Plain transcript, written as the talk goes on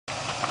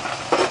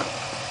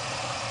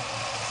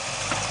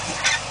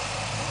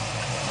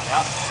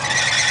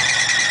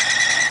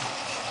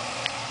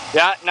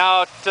Yeah,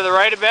 now to the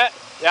right a bit.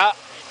 Yeah.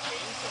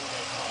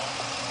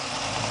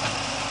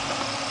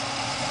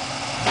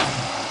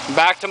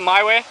 Back to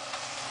my way.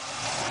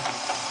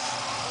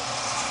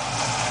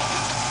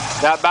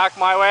 Yeah, back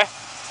my way.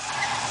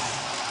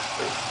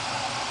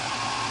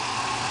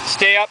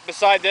 Stay up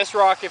beside this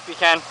rock if you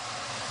can.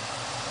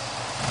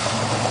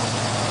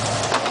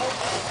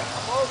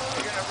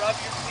 You're gonna rub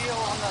your feel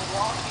on the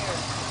rock here.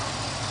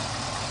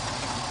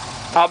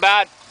 How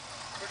bad?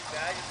 Pretty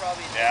bad. You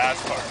probably. Yeah,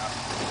 that's far enough.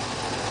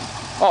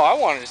 Oh, I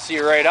wanted to see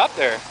you right up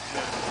there.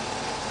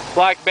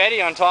 Black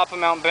Betty on top of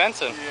Mount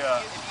Benson. Yeah.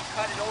 If you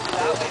cut it over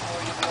that way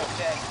more, you'll be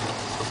okay.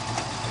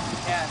 You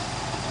can.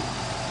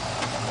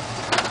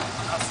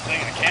 That's the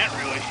thing, I can't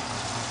really.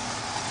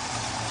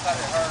 Cut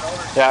it hard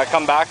over. Yeah,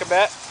 come back a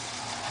bit.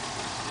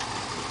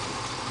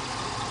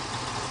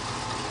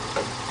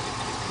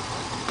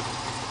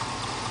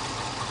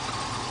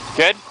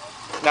 Good.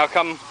 Now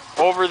come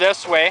over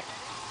this way.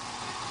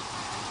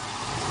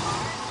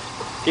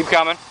 Keep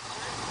coming.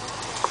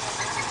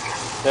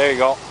 There you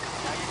go.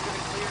 Now you're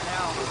doing clear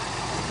now.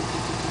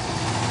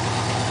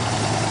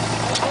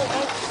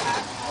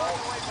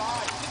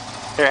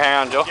 Here, hang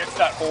on, Joe. Gets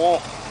that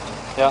hole.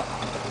 Yeah.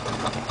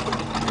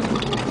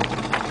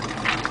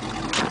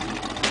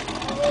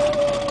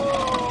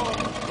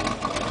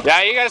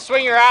 Yeah, you gotta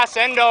swing your ass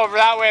end over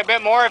that way a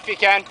bit more if you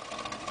can.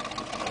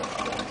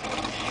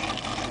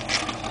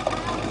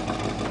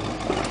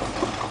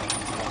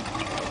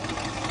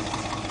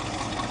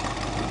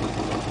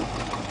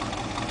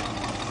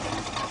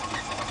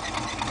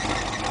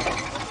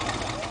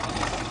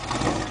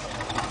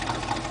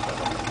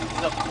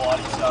 The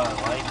body style I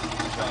like.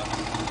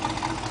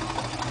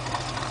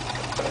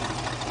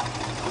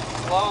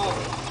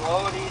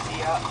 Slow it easy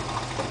up.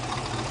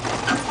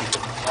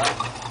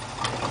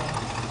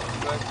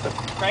 Good.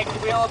 Crank the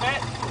wheel a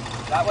bit.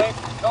 That way.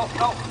 Go,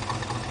 go.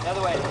 The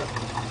other way.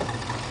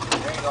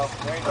 There you go.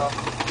 There you go.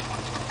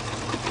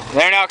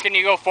 There now, can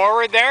you go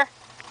forward there?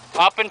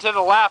 Up and to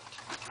the left.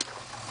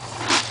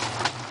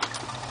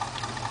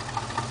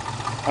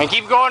 And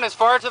keep going as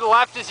far to the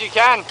left as you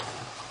can.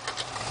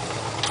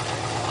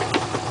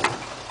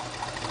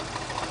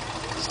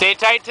 Stay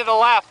tight to the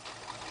left.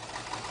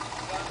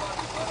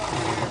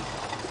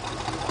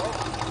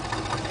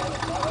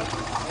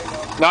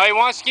 No, he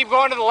wants to keep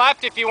going to the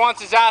left if he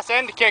wants his ass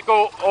end to kick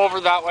over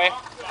that way.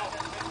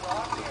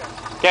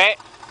 Okay.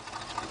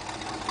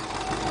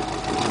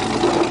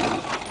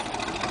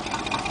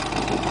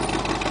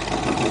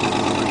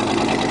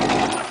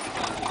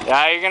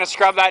 Yeah, you're gonna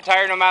scrub that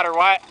tire no matter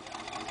what.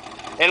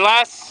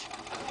 Unless,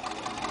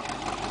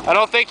 I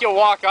don't think you'll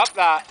walk up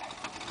that.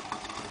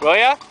 Will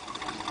ya?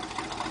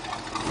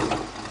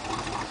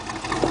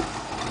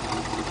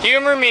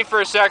 Humor me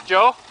for a sec,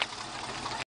 Joe.